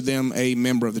consider them a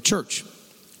member of the church.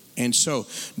 And so,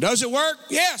 does it work?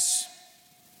 Yes.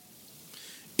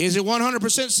 Is it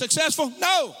 100% successful?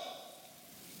 No.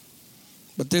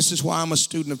 But this is why I'm a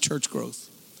student of church growth.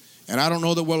 And I don't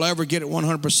know that we'll ever get it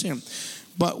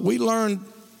 100%. But we learned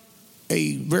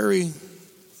a very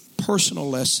personal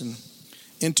lesson.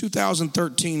 In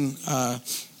 2013,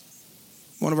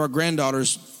 one of our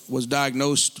granddaughters was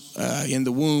diagnosed in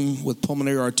the womb with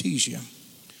pulmonary artesia.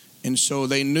 And so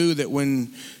they knew that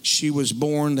when she was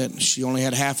born that she only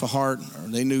had half a heart, or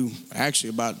they knew actually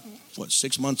about,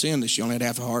 6 months in that she only had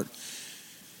half a heart.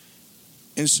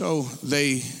 And so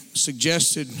they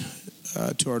suggested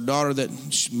to our daughter that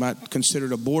she might consider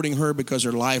aborting her because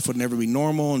her life would never be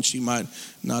normal, and she might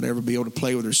not ever be able to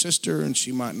play with her sister, and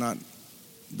she might not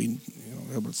be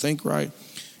able to think right.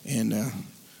 And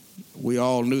we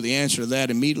all knew the answer to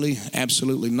that immediately.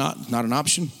 Absolutely not an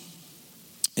option.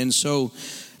 And so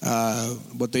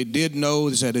what they did know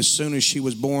is that as soon as she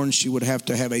was born, she would have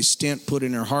to have a stent put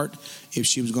in her heart if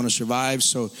she was going to survive.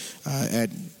 So at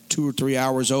 2 or 3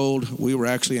 hours old, we were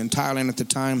actually in Thailand at the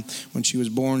time. When she was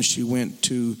born, she went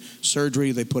to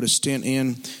surgery. They put a stent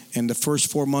in, and the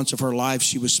first 4 months of her life,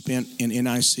 she was spent in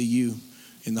NICU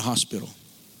in the hospital.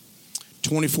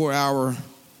 24-hour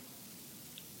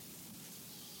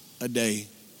a day,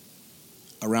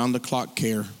 around-the-clock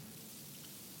care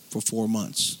for 4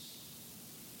 months.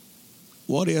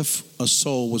 What if a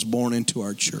soul was born into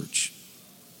our church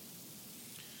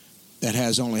that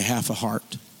has only half a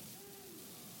heart?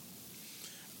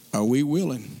 Are we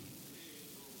willing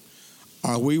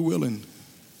Are we willing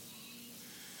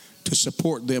to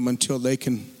support them until they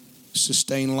can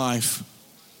sustain life?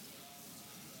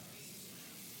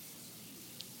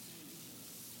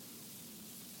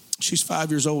 She's 5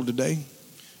 years old today.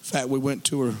 In fact, we went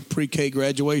to her pre-K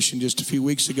graduation just a few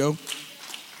weeks ago.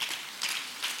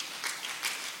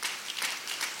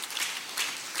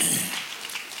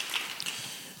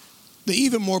 The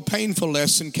even more painful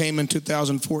lesson came in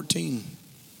 2014.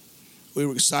 We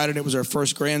were excited. It was our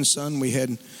first grandson. We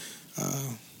had,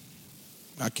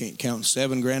 I can't count,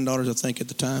 7 granddaughters, I think, at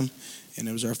the time. And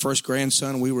it was our first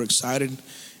grandson. We were excited.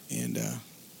 And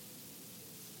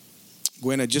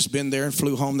Gwen had just been there and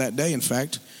flew home that day, in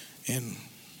fact. And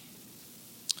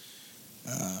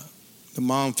the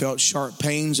mom felt sharp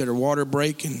pains at her water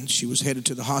break, and she was headed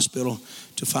to the hospital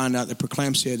to find out that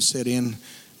preeclampsia had set in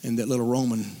and that little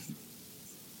Roman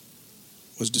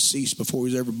was deceased before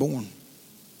he was ever born.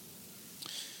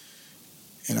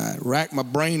 And I racked my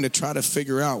brain to try to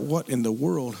figure out what in the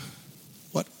world,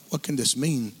 what can this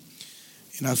mean?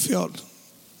 And I felt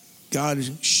God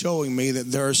showing me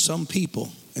that there are some people,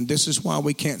 and this is why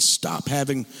we can't stop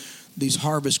having these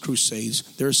harvest crusades.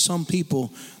 There are some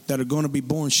people that are going to be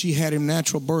born. She had him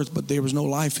natural birth, but there was no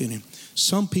life in him.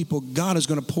 Some people God is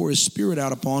going to pour his spirit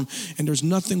out upon, and there's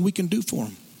nothing we can do for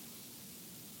him.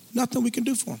 Nothing we can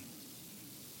do for him.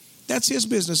 That's his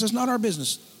business. It's not our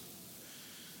business.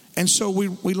 And so we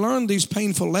learn these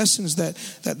painful lessons that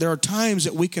there are times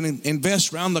that we can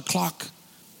invest round the clock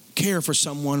care for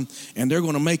someone and they're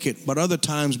going to make it. But other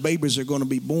times babies are going to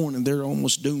be born and they're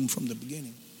almost doomed from the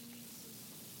beginning.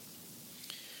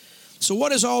 So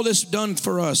what has all this done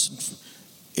for us?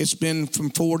 It's been from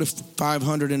 400 to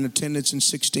 500 in attendance in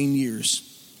 16 years.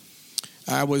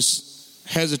 I was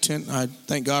hesitant. I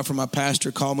thank God for my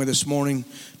pastor called me this morning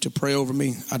to pray over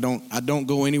me. I don't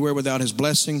go anywhere without his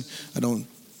blessing. I don't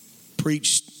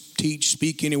preach, teach,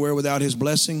 speak anywhere without his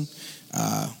blessing.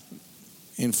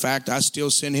 In fact, I still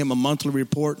send him a monthly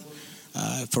report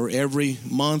for every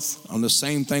month on the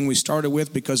same thing we started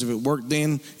with, because if it worked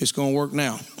then, it's going to work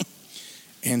now.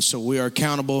 And so we are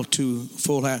accountable to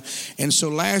full half. And so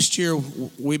last year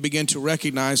we began to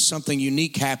recognize something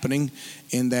unique happening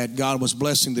in that God was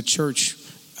blessing the church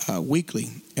weekly.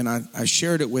 And I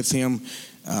shared it with him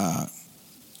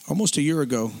almost a year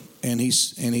ago. And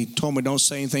he told me, don't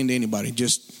say anything to anybody.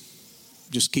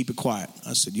 Just keep it quiet.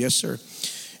 I said, yes, sir.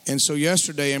 And so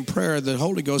yesterday in prayer, the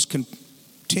Holy Ghost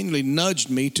continually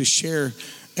nudged me to share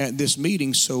at this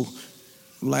meeting. So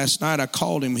last night I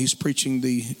called him. He's preaching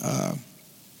the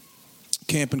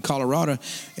camp in Colorado.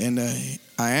 And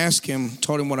I asked him,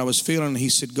 told him what I was feeling. And he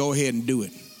said, go ahead and do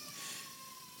it.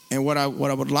 And what I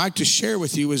would like to share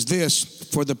with you is this.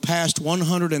 For the past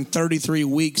 133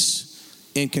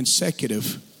 weeks in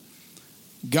consecutive,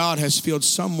 God has filled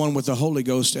someone with the Holy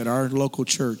Ghost at our local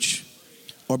church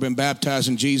or been baptized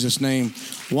in Jesus' name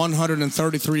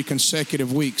 133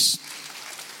 consecutive weeks.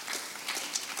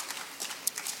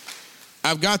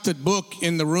 I've got the book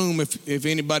in the room if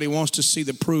anybody wants to see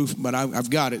the proof, but I've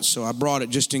got it, so I brought it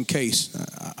just in case.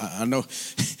 I know,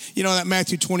 you know that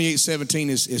Matthew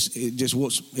 28:17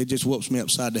 it just whoops me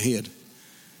upside the head.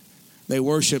 They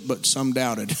worship, but some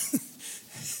doubted.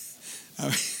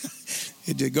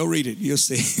 Go read it. You'll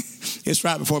see. It's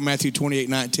right before Matthew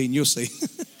 28:19. You'll see.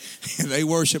 They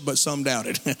worship, but some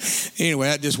doubted. Anyway,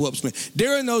 that just whoops me.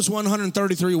 During those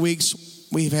 133 weeks,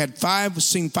 we've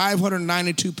seen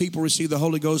 592 people receive the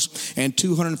Holy Ghost and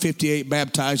 258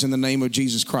 baptized in the name of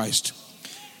Jesus Christ.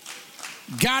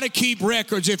 Got to keep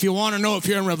records if you want to know if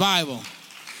you're in revival.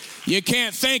 You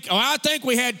can't think, I think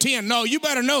we had 10. No, you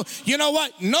better know. You know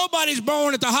what? Nobody's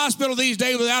born at the hospital these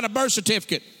days without a birth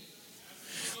certificate.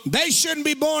 They shouldn't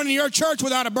be born in your church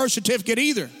without a birth certificate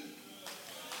either.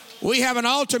 We have an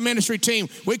altar ministry team.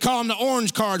 We call them the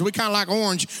orange cards. We kind of like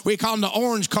orange. We call them the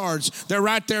orange cards. They're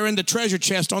right there in the treasure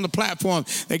chest on the platform.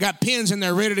 They got pins in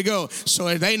there ready to go.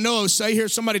 So they know, say, hear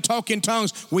somebody talk in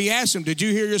tongues. We ask them, did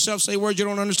you hear yourself say words you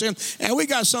don't understand? And we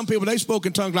got some people, they spoke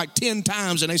in tongues like 10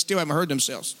 times and they still haven't heard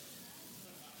themselves.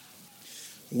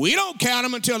 We don't count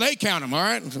them until they count them, all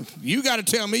right? You got to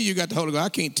tell me you got the Holy Ghost. I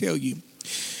can't tell you.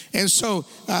 And so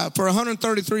for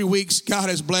 133 weeks, God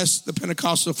has blessed the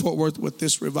Pentecostal Fort Worth with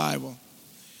this revival.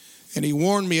 And he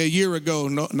warned me a year ago,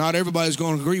 not everybody's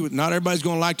going to agree with, not everybody's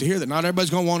going to like to hear that. Not everybody's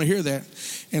going to want to hear that.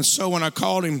 And so when I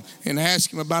called him and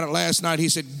asked him about it last night, he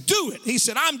said, do it. He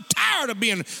said, I'm tired of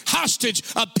being hostage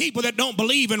of people that don't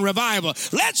believe in revival.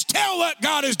 Let's tell what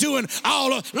God is doing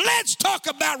let's talk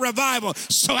about revival.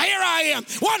 So here I am,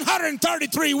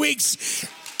 133 weeks,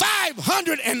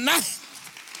 509.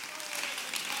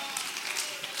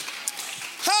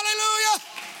 Hallelujah.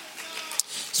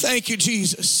 Thank you,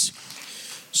 Jesus.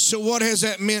 So what has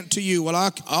that meant to you?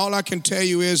 Well, all I can tell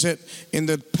you is that in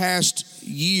the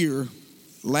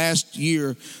last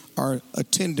year, our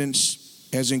attendance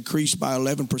has increased by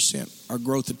 11%. Our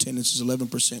growth attendance is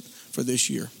 11% for this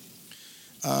year.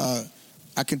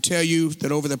 I can tell you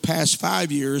that over the past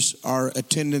 5 years, our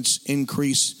attendance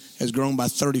increase has grown by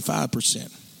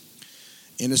 35%.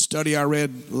 In a study I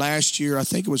read last year, I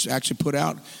think it was actually put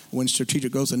out when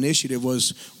Strategic Growth Initiative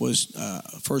was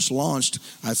first launched,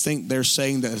 I think they're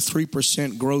saying that a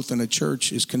 3% growth in a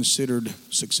church is considered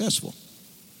successful.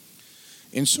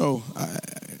 And so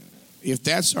if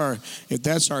that's our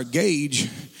gauge,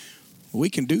 we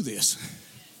can do this.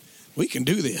 We can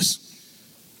do this.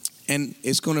 And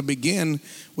it's going to begin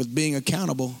with being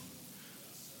accountable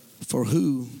for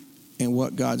who and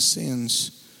what God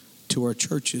sends to our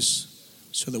churches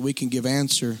so that we can give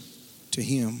answer to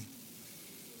Him.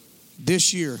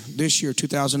 This year,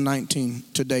 2019,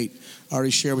 to date, I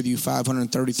already shared with you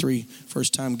 533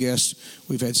 first-time guests.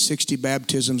 We've had 60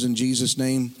 baptisms in Jesus'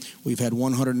 name. We've had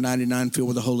 199 filled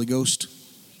with the Holy Ghost.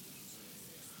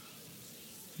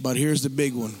 But here's the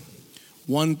big one.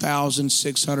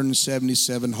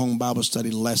 1,677 home Bible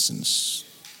study lessons.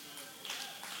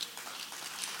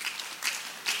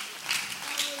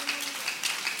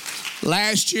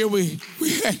 Last year we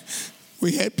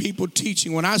had people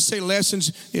teaching. When I say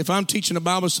lessons, if I'm teaching a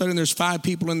Bible study and there's 5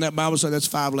 people in that Bible study, that's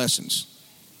 5 lessons.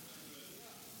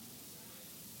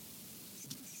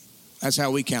 That's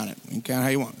how we count it. You count how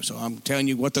you want. So I'm telling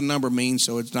you what the number means,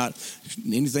 so it's not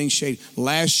anything shady.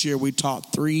 Last year we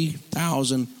taught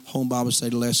 3,000 home Bible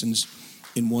study lessons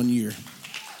in 1 year.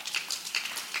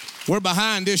 We're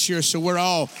behind this year, so we're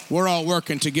all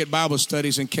working to get Bible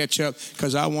studies and catch up,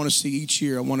 because I want to see each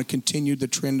year. I want to continue the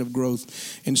trend of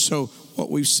growth. And so what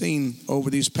we've seen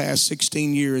over these past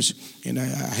 16 years, and I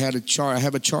have a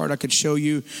chart I could show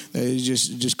you that it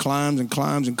just climbs and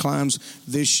climbs and climbs.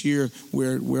 This year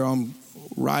we're on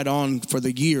right on for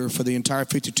the year, for the entire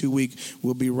 52-week,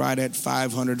 we'll be right at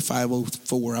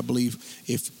 504, I believe,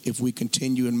 if we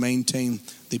continue and maintain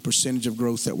the percentage of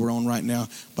growth that we're on right now.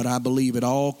 But I believe it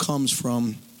all comes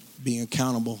from being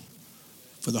accountable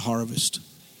for the harvest.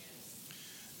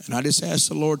 And I just ask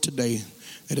the Lord today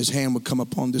that His hand would come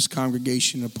upon this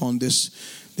congregation, upon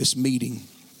this meeting.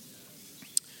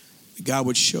 God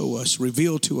would show us,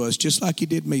 reveal to us, just like He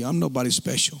did me. I'm nobody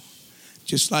special.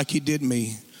 Just like He did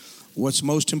me. What's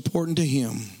most important to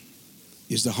Him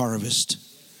is the harvest.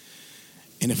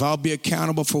 And if I'll be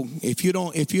accountable for, if you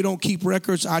don't keep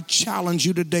records, I challenge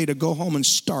you today to go home and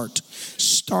start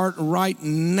right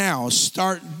now.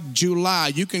 Start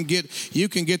July. You can get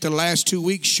the last 2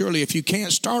 weeks. Surely, if you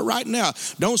can't, start right now.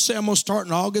 Don't say I'm going to start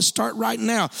in August. Start right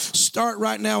now. Start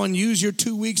right now and use your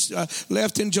 2 weeks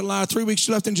left in July, 3 weeks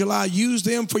left in July. Use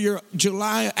them for your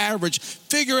July average.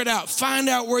 Figure it out. Find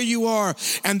out where you are,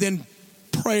 and then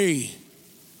pray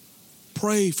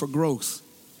for growth,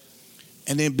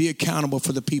 and then be accountable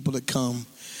for the people that come.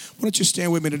 Why don't you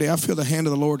stand with me today? I feel the hand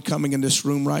of the Lord coming in this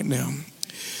room right now.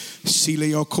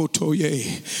 Brother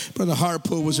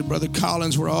Harpool and Brother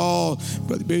Collins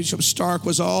Brother Bishop Stark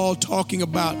was all talking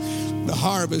about the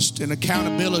harvest and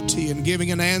accountability and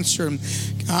giving an answer. And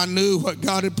I knew what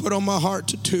God had put on my heart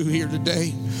to do here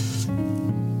today.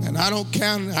 And I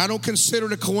don't consider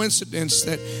it a coincidence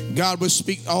that God would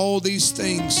speak all these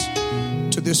things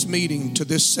to this meeting, to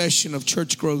this session of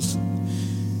church growth,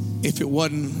 if it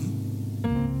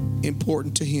wasn't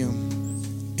important to Him.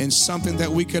 And something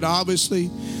that we could obviously,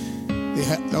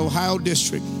 the Ohio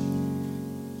District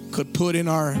could put in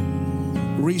our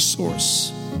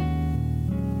resource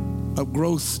of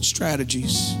growth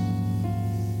strategies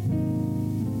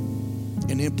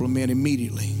and implement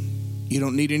immediately. You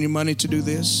don't need any money to do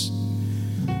this.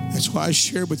 That's why I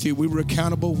shared with you, we were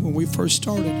accountable when we first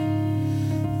started.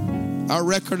 Our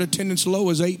record attendance low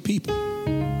is 8 people.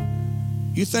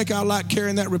 You think I like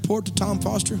carrying that report to Tom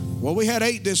Foster? Well, we had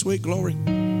 8 this week, glory.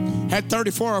 Had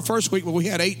 34 our first week, but we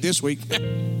had 8 this week.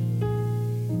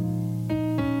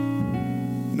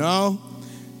 No.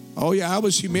 Oh yeah, I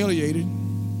was humiliated.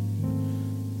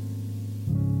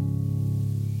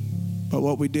 But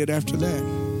what we did after that,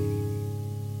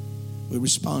 we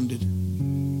responded.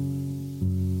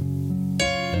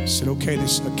 Said, okay,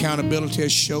 this accountability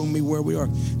has shown me where we are.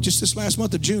 Just this last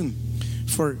month of June,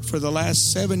 for the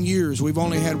last 7 years, we've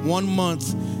only had 1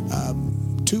 month,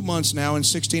 2 months now in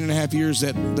 16 and a half years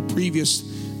that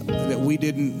we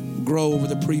didn't grow over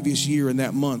the previous year in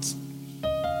that month.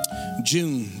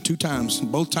 June, 2 times.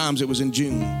 Both times it was in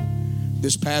June.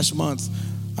 This past month,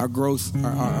 our growth,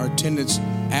 our attendance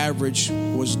average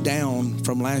was down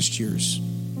from last year's.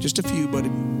 Just a few, but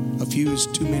a few is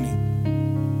too many.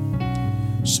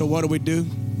 So what do?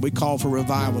 We call for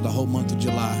revival the whole month of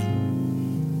July.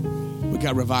 We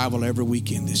got revival every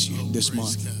weekend this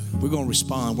month. We're going to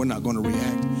respond. We're not going to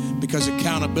react. Because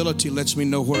accountability lets me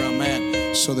know where I'm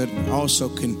at so that it also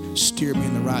can steer me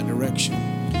in the right direction.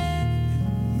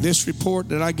 This report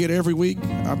that I get every week,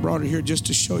 I brought it here just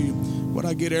to show you what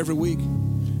I get every week.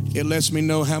 It lets me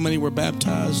know how many were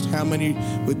baptized, how many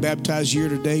we baptized year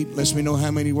to date. Lets me know how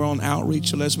many were on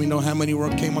outreach. It lets me know how many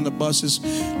came on the buses.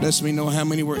 Lets me know how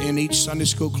many were in each Sunday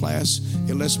school class.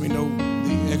 It lets me know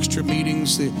the extra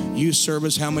meetings, the youth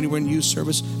service, how many were in youth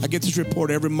service. I get this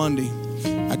report every Monday.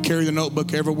 I carry the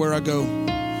notebook everywhere I go.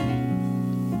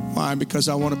 Why? Because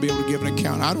I want to be able to give an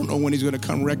account. I don't know when he's going to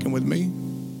come reckon with me.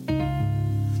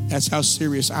 That's how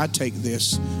serious I take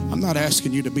this. I'm not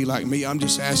asking you to be like me. I'm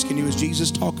just asking you, is Jesus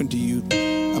talking to you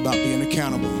about being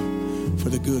accountable for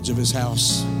the goods of his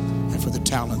house and for the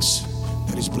talents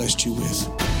that he's blessed you with?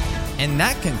 And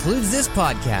that concludes this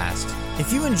podcast.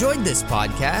 If you enjoyed this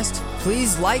podcast,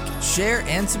 please like, share,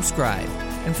 and subscribe.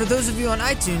 And for those of you on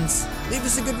iTunes, leave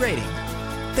us a good rating.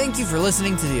 Thank you for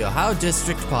listening to the Ohio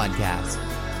District Podcast.